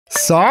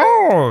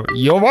So,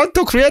 you want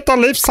to create a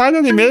lip sign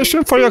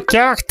animation for your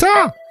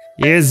character?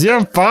 Easy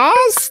and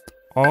fast?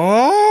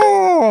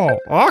 Oh,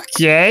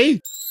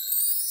 okay.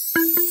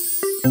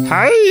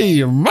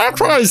 Hey,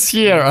 Macro is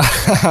here!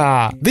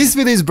 This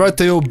video is brought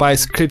to you by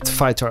Script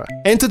Fighter,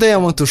 and today I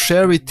want to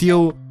share with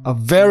you a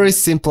very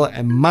simple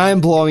and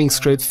mind-blowing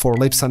script for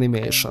lips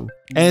animation.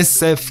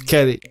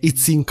 SF-Caddy.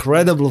 It's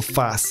incredibly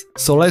fast,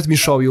 so let me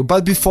show you.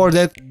 But before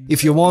that,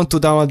 if you want to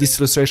download this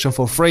illustration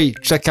for free,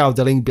 check out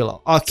the link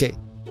below. Okay,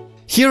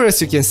 here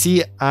as you can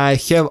see, I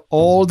have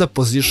all the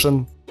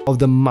position of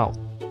the mouth,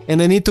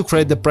 and I need to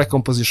create the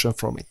precomposition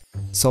from it.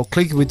 So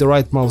click with the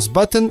right mouse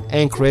button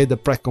and create the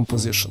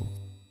precomposition.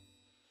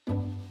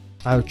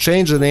 I'll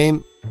change the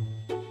name.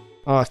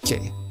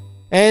 Okay,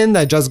 and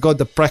I just got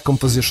the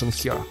precomposition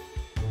here.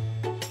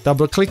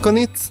 Double click on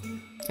it,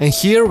 and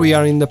here we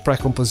are in the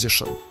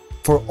precomposition.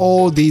 For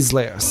all these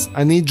layers,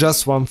 I need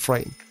just one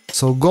frame.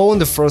 So go on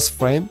the first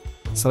frame,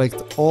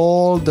 select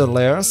all the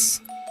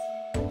layers,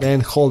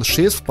 then hold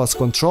Shift plus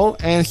Control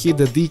and hit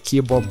the D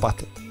keyboard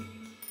button.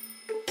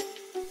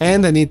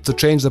 And I need to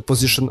change the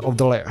position of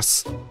the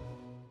layers.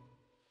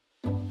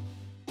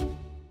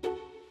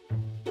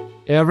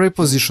 Every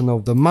position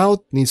of the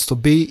mouth needs to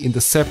be in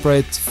the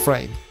separate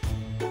frame.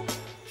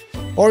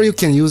 Or you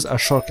can use a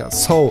shortcut.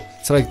 So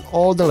select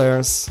all the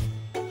layers,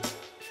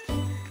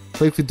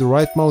 click with the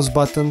right mouse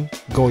button,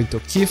 go into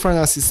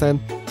Keyframe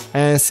Assistant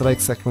and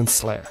select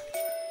Sequence Layer.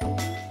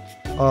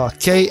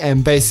 Okay,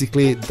 and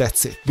basically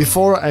that's it.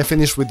 Before I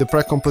finish with the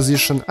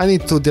precomposition, I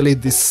need to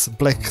delete this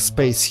black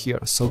space here.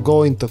 So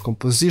go into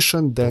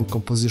Composition, then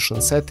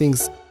Composition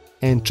Settings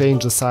and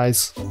change the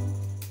size.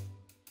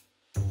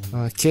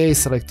 Okay,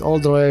 select all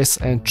the layers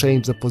and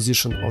change the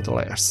position of the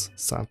layers,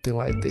 something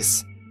like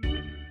this.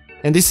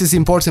 And this is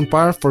important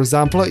part. For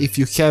example, if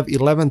you have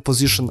 11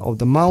 position of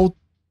the mouth,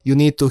 you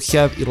need to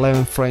have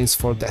 11 frames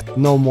for that,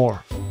 no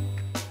more.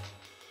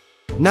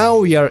 Now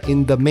we are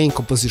in the main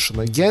composition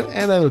again,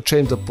 and I will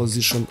change the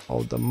position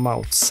of the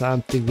mouth,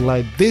 something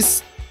like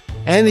this.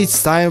 And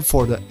it's time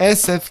for the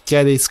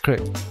SF-Caddy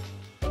script.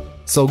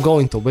 So go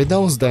into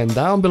Windows, then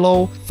down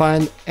below,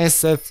 find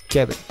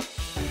SF-Caddy.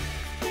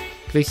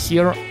 Click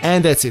here,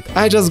 and that's it.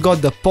 I just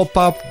got the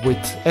pop-up with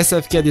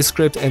SF-Caddy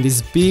script and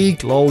this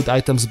big load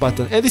items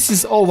button, and this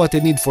is all what I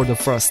need for the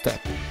first step.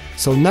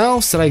 So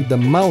now select the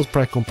mouth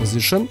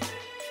precomposition,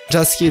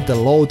 just hit the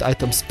load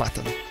items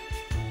button.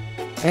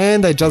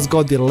 And I just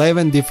got the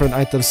 11 different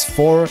items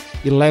for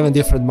 11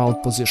 different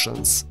mouth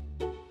positions.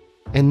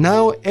 And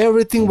now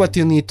everything what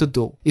you need to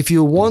do. If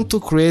you want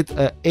to create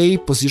a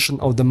position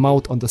of the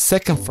mouth on the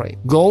second frame,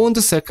 go on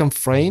the second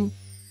frame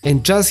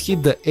and just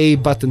hit the A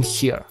button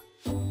here.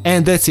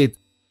 And that's it.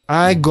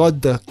 I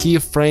got the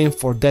keyframe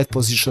for that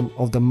position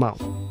of the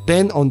mouth.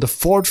 Then on the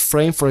fourth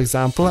frame, for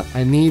example,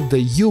 I need the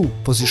U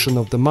position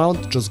of the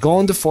mouth. Just go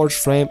on the fourth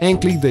frame and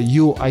click the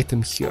U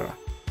item here.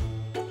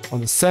 On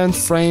the seventh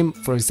frame,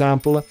 for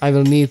example, I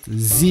will need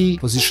Z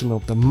position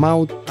of the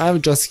mouth. I will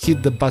just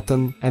hit the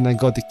button and I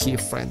got the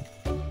keyframe.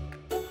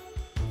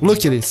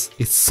 Look at this,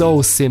 it's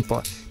so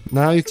simple.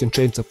 Now you can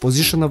change the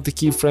position of the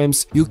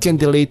keyframes, you can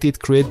delete it,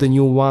 create the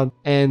new one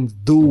and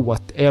do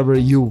whatever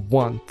you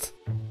want.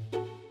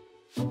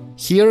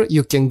 Here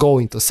you can go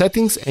into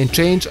settings and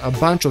change a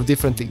bunch of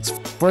different things.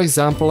 For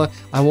example,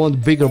 I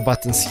want bigger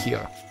buttons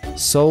here.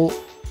 So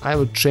I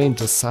will change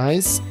the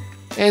size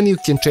and you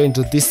can change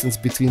the distance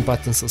between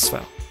buttons as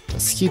well.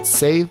 Just hit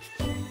save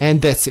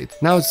and that's it.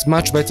 Now it's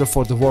much better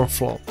for the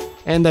workflow.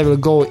 And I will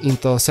go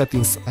into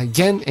settings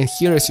again, and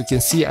here as you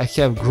can see I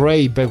have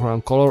gray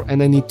background color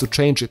and I need to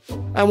change it.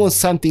 I want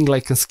something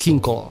like a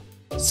skin color.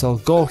 So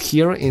go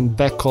here in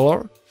back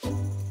color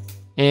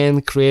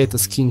and create a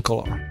skin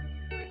color.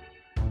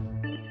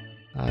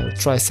 I will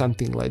try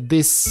something like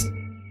this.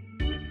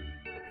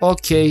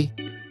 Okay,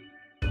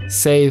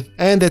 save,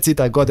 and that's it,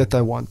 I got that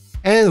I want.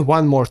 And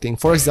one more thing,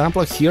 for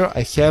example here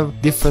I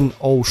have different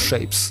O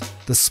shapes.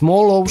 The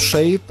small O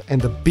shape and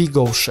the big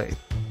O shape.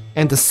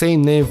 And the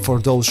same name for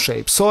those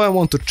shapes, so I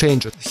want to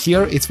change it.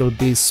 Here it will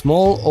be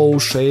small O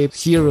shape,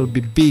 here will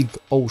be big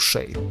O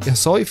shape. And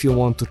so if you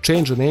want to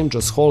change the name,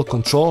 just hold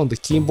Ctrl on the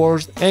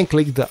keyboard and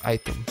click the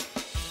item.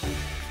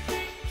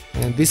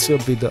 And this will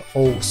be the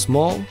O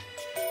small.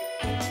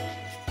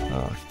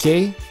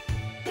 Okay,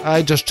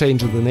 I just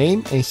changed the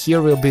name and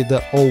here will be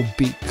the O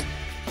big.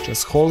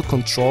 Just hold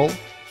Ctrl.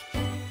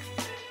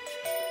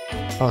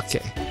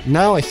 Okay,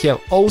 now I have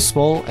O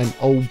small and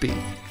O big.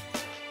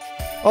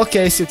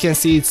 Okay, as you can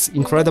see, it's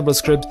incredible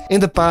script.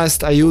 In the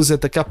past I used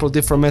a couple of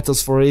different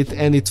methods for it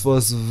and it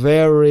was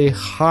very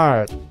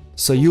hard.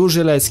 So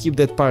usually I skip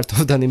that part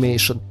of the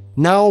animation.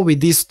 Now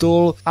with this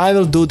tool I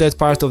will do that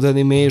part of the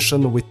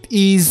animation with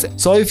ease.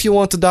 So if you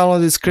want to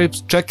download the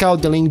script, check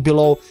out the link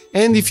below,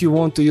 and if you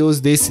want to use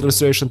this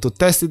illustration to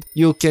test it,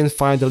 you can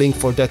find the link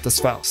for that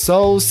as well.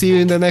 So see you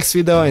in the next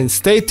video and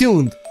stay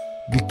tuned,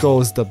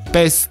 because the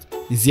best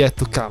is yet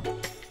to come.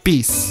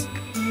 Peace!